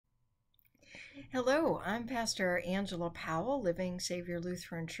Hello, I'm Pastor Angela Powell, Living Savior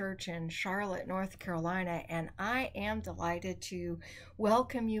Lutheran Church in Charlotte, North Carolina, and I am delighted to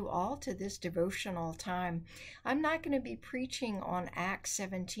welcome you all to this devotional time. I'm not going to be preaching on Acts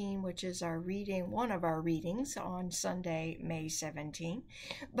 17, which is one of our readings on Sunday, May 17,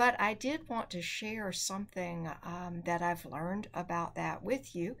 but I did want to share something that I've learned about that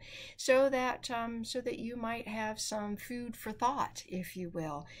with you, so that you might have some food for thought, if you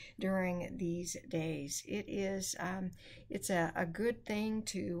will, during these days. It's a good thing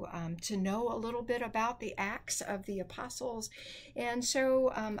to know a little bit about the Acts of the Apostles, and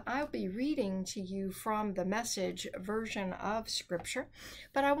so I'll be reading to you from the Message version of Scripture,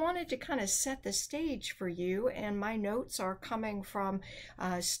 but I wanted to kind of set the stage for you, and my notes are coming from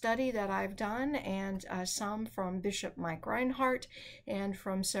a study that I've done, and some from Bishop Mike Reinhardt, and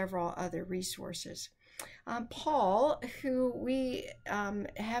from several other resources. Paul, who we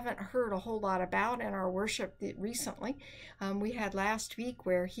haven't heard a whole lot about in our worship recently. We had last week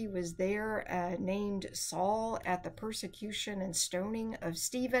where he was there named Saul at the persecution and stoning of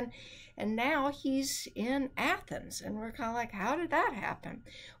Stephen, and now he's in Athens, and we're kind of like, how did that happen?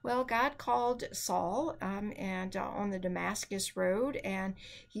 Well, God called Saul and on the Damascus road, and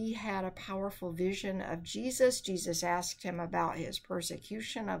he had a powerful vision of Jesus. Jesus asked him about his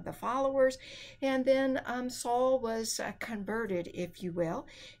persecution of the followers, and then Saul was converted, if you will,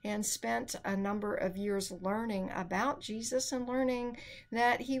 and spent a number of years learning about Jesus and learning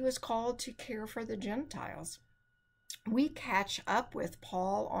that he was called to care for the Gentiles. We catch up with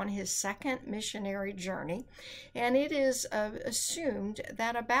Paul on his second missionary journey, and it is assumed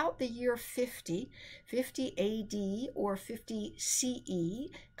that about the year 50 AD or 50 CE,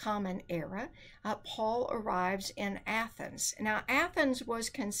 Common Era, Paul arrives in Athens. Now, Athens was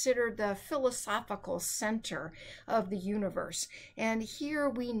considered the philosophical center of the universe, and here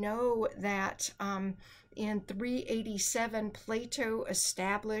we know that in 387, Plato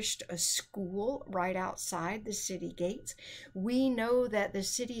established a school right outside the city gates. We know that the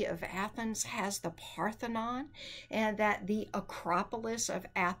city of Athens has the Parthenon, and that the Acropolis of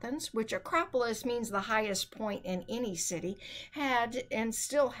Athens, which Acropolis means the highest point in any city, had and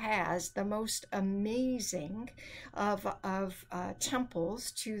still has the most amazing of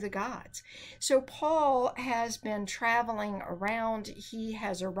temples to the gods. So Paul has been traveling around. He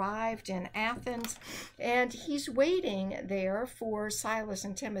has arrived in Athens, and he's waiting there for Silas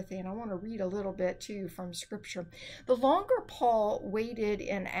and Timothy. And I want to read a little bit too from Scripture. The longer Paul waited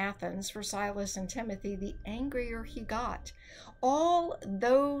in Athens for Silas and Timothy, the angrier he got. All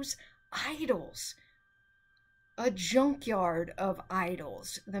those idols, a junkyard of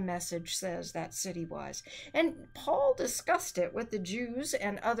idols, the Message says that city was. And Paul discussed it with the Jews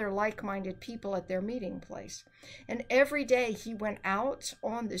and other like-minded people at their meeting place. And every day he went out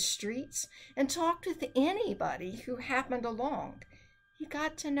on the streets and talked with anybody who happened along. He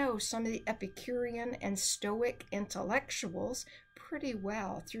got to know some of the Epicurean and Stoic intellectuals pretty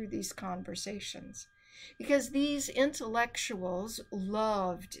well through these conversations, because these intellectuals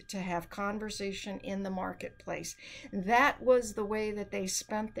loved to have conversation in the marketplace. That was the way that they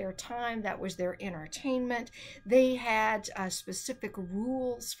spent their time. That was their entertainment. They had specific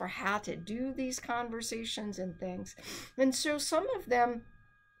rules for how to do these conversations and things. And so some of them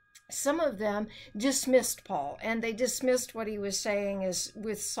dismissed Paul, and they dismissed what he was saying as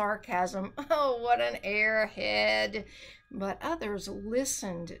with sarcasm. Oh, what an airhead. But others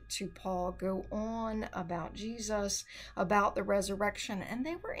listened to Paul go on about Jesus, about the resurrection, and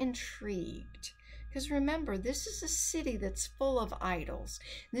they were intrigued. Because remember, this is a city that's full of idols.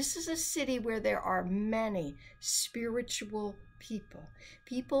 This is a city where there are many spiritual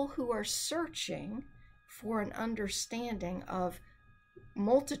people who are searching for an understanding of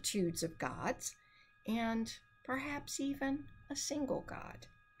multitudes of gods, and perhaps even a single God.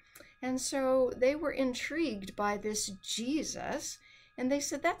 And so they were intrigued by this Jesus, and they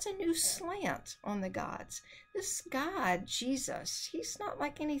said, that's a new slant on the gods. This God, Jesus, he's not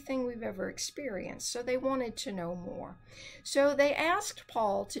like anything we've ever experienced. So they wanted to know more. So they asked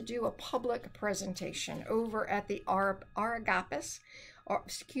Paul to do a public presentation over at the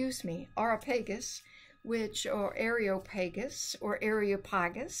Areopagus, or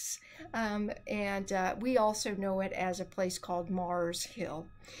Areopagus, and we also know it as a place called Mars Hill.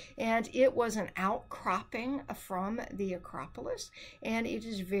 And it was an outcropping from the Acropolis, and it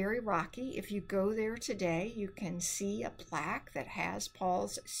is very rocky. If you go there today, you can see a plaque that has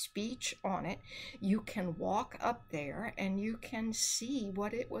Paul's speech on it. You can walk up there and you can see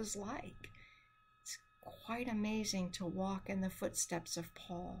what it was like. It's quite amazing to walk in the footsteps of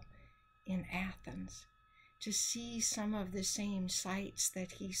Paul in Athens, to see some of the same sights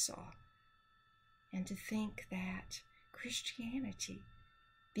that he saw. and to think that Christianity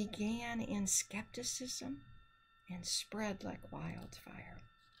began in skepticism and spread like wildfire.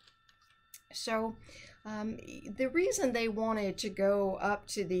 So the reason they wanted to go up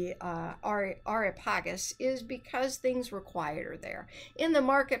to the Areopagus is because things were quieter there. In the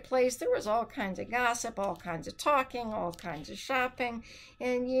marketplace, there was all kinds of gossip, all kinds of talking, all kinds of shopping,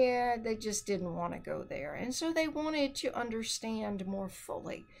 and they just didn't want to go there. And so they wanted to understand more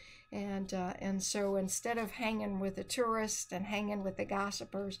fully. And so instead of hanging with the tourists and hanging with the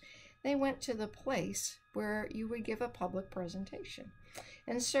gossipers, they went to the place where you would give a public presentation.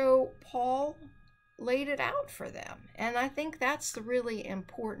 And so Paul laid it out for them. And I think that's the really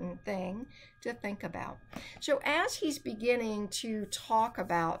important thing to think about. So as he's beginning to talk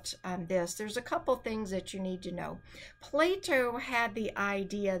about this, there's a couple things that you need to know. Plato had the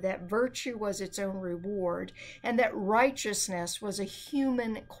idea that virtue was its own reward and that righteousness was a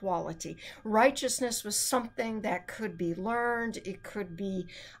human quality. Righteousness was something that could be learned. It could be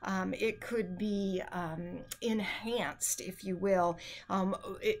enhanced, if you will.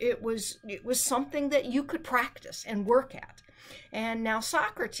 It was something that you could practice and work at. And now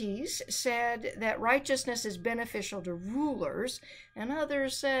Socrates said that righteousness is beneficial to rulers, and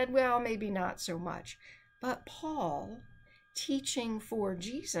others said, well, maybe not so much. But Paul, teaching for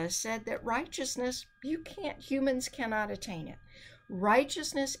Jesus, said that righteousness, humans cannot attain it.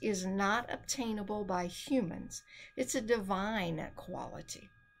 Righteousness is not obtainable by humans. It's a divine quality.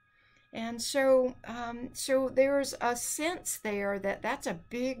 And so there's a sense there that that's a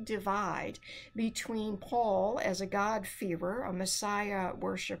big divide between Paul as a God-fearer, a Messiah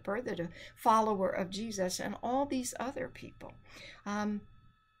worshiper, a follower of Jesus, and all these other people.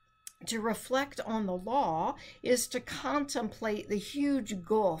 To reflect on the law is to contemplate the huge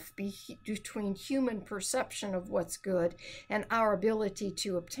gulf between human perception of what's good and our ability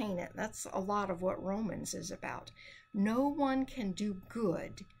to obtain it. That's a lot of what Romans is about. No one can do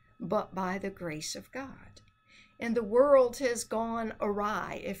good but by the grace of God. And the world has gone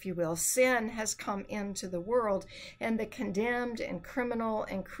awry, if you will. Sin has come into the world, and the condemned and criminal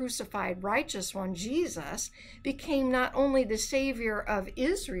and crucified righteous one, Jesus, became not only the Savior of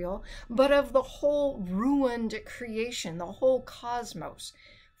Israel, but of the whole ruined creation, the whole cosmos.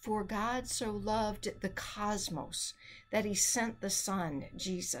 For God so loved the cosmos that he sent the Son,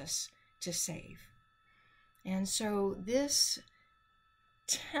 Jesus, to save. And so this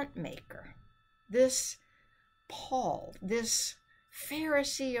tent maker, this Paul, this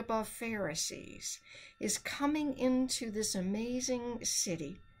Pharisee above Pharisees, is coming into this amazing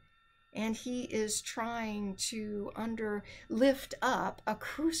city, and he is trying to lift up a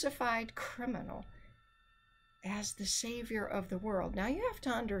crucified criminal as the Savior of the world. Now you have to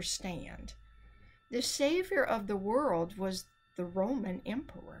understand, the Savior of the world was the Roman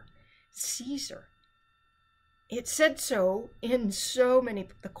Emperor, Caesar. It said so in so many,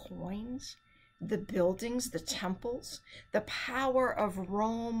 the coins, the buildings, the temples, the power of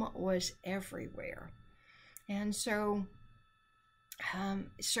Rome was everywhere. And so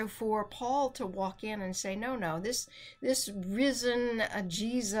for Paul to walk in and say, no, this risen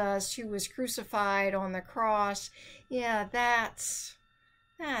Jesus who was crucified on the cross, that's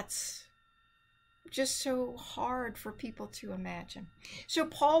just so hard for people to imagine. So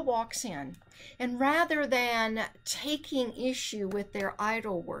Paul walks in, and rather than taking issue with their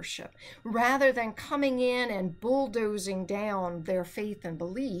idol worship, rather than coming in and bulldozing down their faith and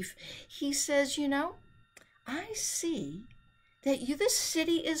belief, he says, I see that this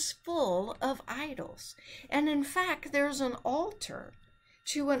city is full of idols. And in fact, there's an altar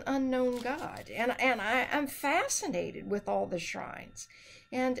to an unknown God. And I'm fascinated with all the shrines.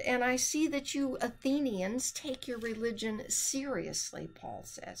 And I see that you Athenians take your religion seriously, Paul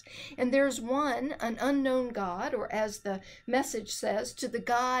says. And there's one, an unknown God, or as the message says, to the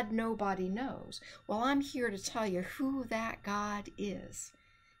God nobody knows. Well, I'm here to tell you who that God is,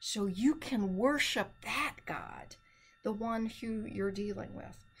 so you can worship that God, the one who you're dealing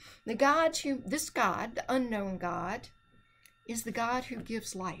with. This God, the unknown God, is the God who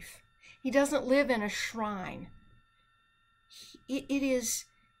gives life. He doesn't live in a shrine. It is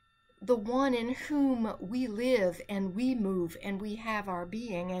the one in whom we live and we move and we have our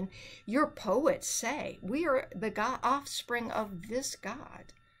being. And your poets say we are the offspring of this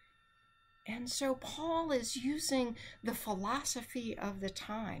God. And so Paul is using the philosophy of the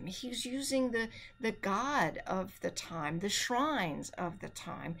time. He's using the God of the time, the shrines of the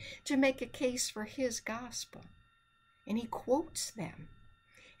time, to make a case for his gospel. And he quotes them.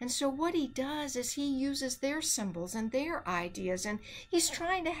 And so what he does is he uses their symbols and their ideas, and he's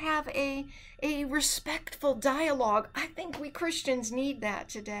trying to have a respectful dialogue. I think we Christians need that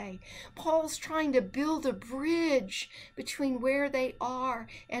today. Paul's trying to build a bridge between where they are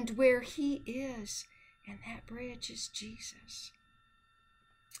and where he is, and that bridge is Jesus.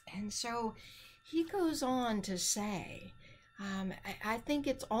 And so he goes on to say, I think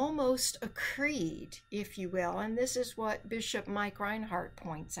it's almost a creed, if you will, and this is what Bishop Mike Reinhardt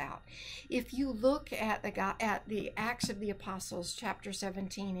points out. If you look at the Acts of the Apostles, chapter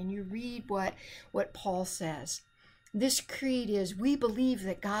 17, and you read what Paul says, this creed is, we believe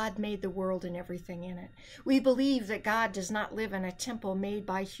that God made the world and everything in it. We believe that God does not live in a temple made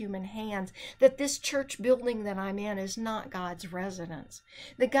by human hands, that this church building that I'm in is not God's residence,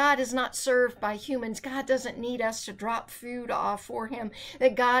 that God is not served by humans. God doesn't need us to drop food off for him,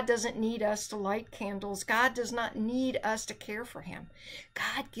 that God doesn't need us to light candles. God does not need us to care for him.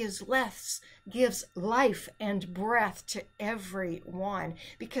 God gives life and breath to everyone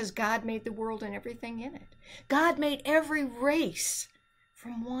because God made the world and everything in it. God made every race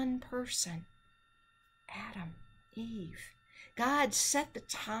from one person, Adam, Eve. God set the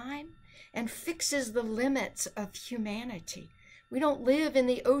time and fixes the limits of humanity. We don't live in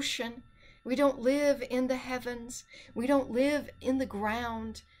the ocean. We don't live in the heavens. We don't live in the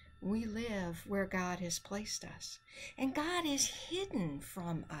ground. We live where God has placed us. And God is hidden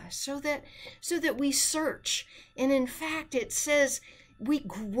from us so that we search. And in fact, it says we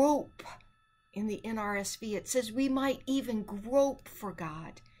grope. In the NRSV, it says we might even grope for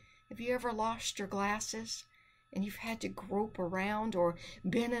God. Have you ever lost your glasses and you've had to grope around, or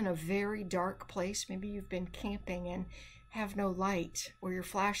been in a very dark place? Maybe you've been camping and have no light, or your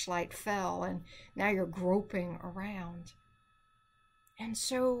flashlight fell and now you're groping around. And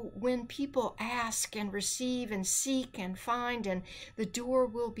so when people ask and receive and seek and find, and the door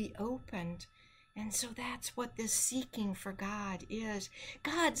will be opened. And so that's what this seeking for God is.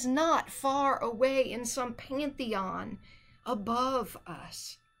 God's not far away in some pantheon above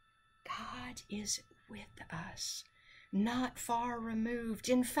us. God is with us, not far removed.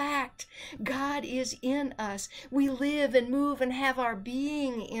 In fact, God is in us. We live and move and have our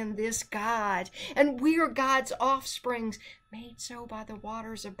being in this God. And we are God's offsprings, made so by the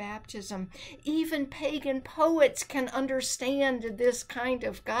waters of baptism. Even pagan poets can understand this kind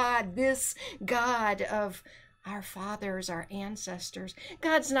of God, this God of our fathers, our ancestors.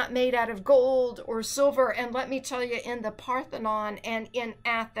 God's not made out of gold or silver. And let me tell you, in the Parthenon and in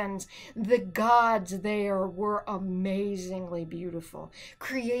Athens, the gods there were amazingly beautiful,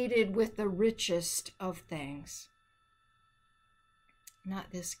 created with the richest of things.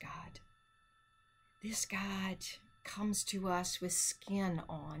 Not this God. This God comes to us with skin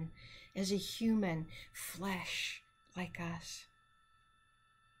on, as a human, flesh like us.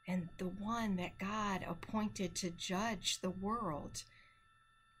 And the one that God appointed to judge the world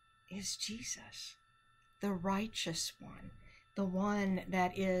is Jesus, the righteous one, the one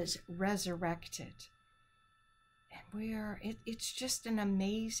that is resurrected. And it's just an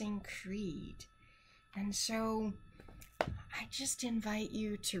amazing creed. And so I just invite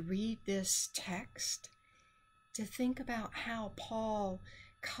you to read this text, to think about how Paul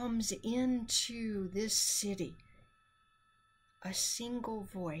comes into this city, a single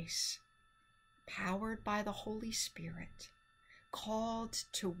voice, powered by the Holy Spirit, called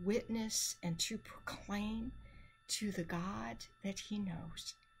to witness and to proclaim to the God that he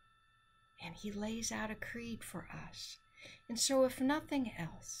knows. And he lays out a creed for us. And so if nothing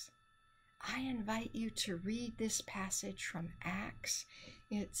else, I invite you to read this passage from Acts.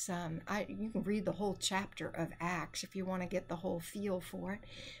 It's you can read the whole chapter of Acts if you want to get the whole feel for it,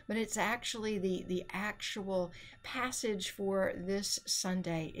 but it's actually the actual passage for this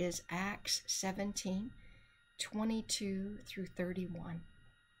Sunday is Acts 17, 22 through 31.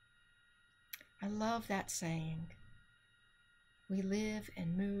 I love that saying. We live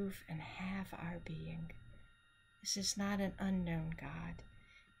and move and have our being. This is not an unknown God.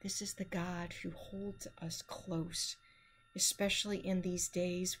 This is the God who holds us close, especially in these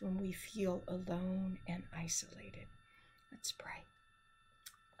days when we feel alone and isolated. Let's pray.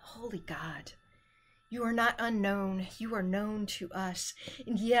 Holy God, you are not unknown. You are known to us.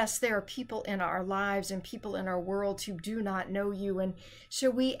 And yes, there are people in our lives and people in our world who do not know you. And so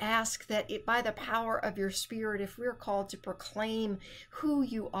we ask that by the power of your Spirit, if we're called to proclaim who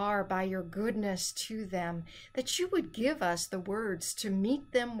you are by your goodness to them, that you would give us the words to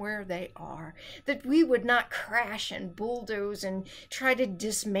meet them where they are, that we would not crash and bulldoze and try to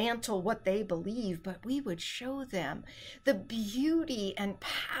dismantle what they believe, but we would show them the beauty and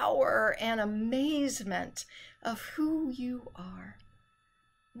power and amazement of who you are.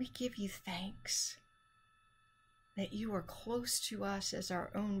 We give you thanks that you are close to us as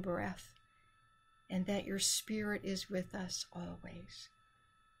our own breath, and that your Spirit is with us always.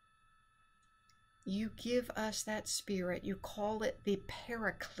 You give us that Spirit. You call it the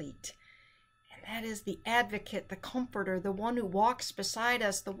Paraclete, and that is the advocate, the comforter, the one who walks beside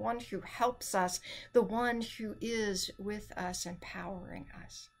us, the one who helps us, the one who is with us, empowering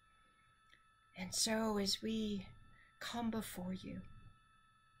us. And so as we come before you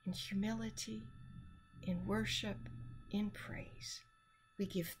in humility, in worship, in praise, we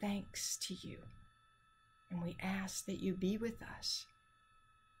give thanks to you. And we ask that you be with us.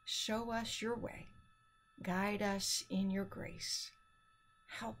 Show us your way. Guide us in your grace.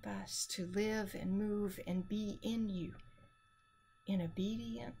 Help us to live and move and be in you, in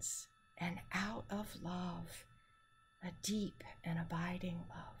obedience and out of love, a deep and abiding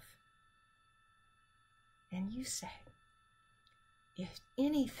love. And you say, if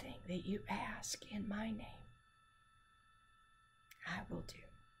anything that you ask in my name, I will do.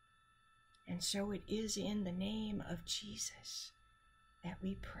 And so it is in the name of Jesus that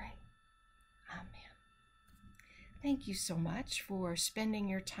we pray. Amen. Thank you so much for spending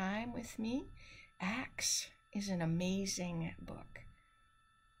your time with me. Acts is an amazing book.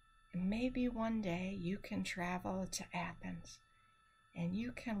 And maybe one day you can travel to Athens and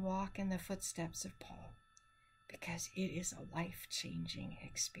you can walk in the footsteps of Paul, because it is a life-changing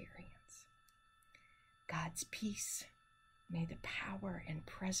experience. God's peace, may the power and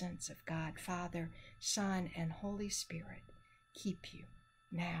presence of God, Father, Son, and Holy Spirit keep you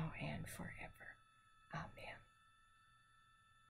now and forever. Amen.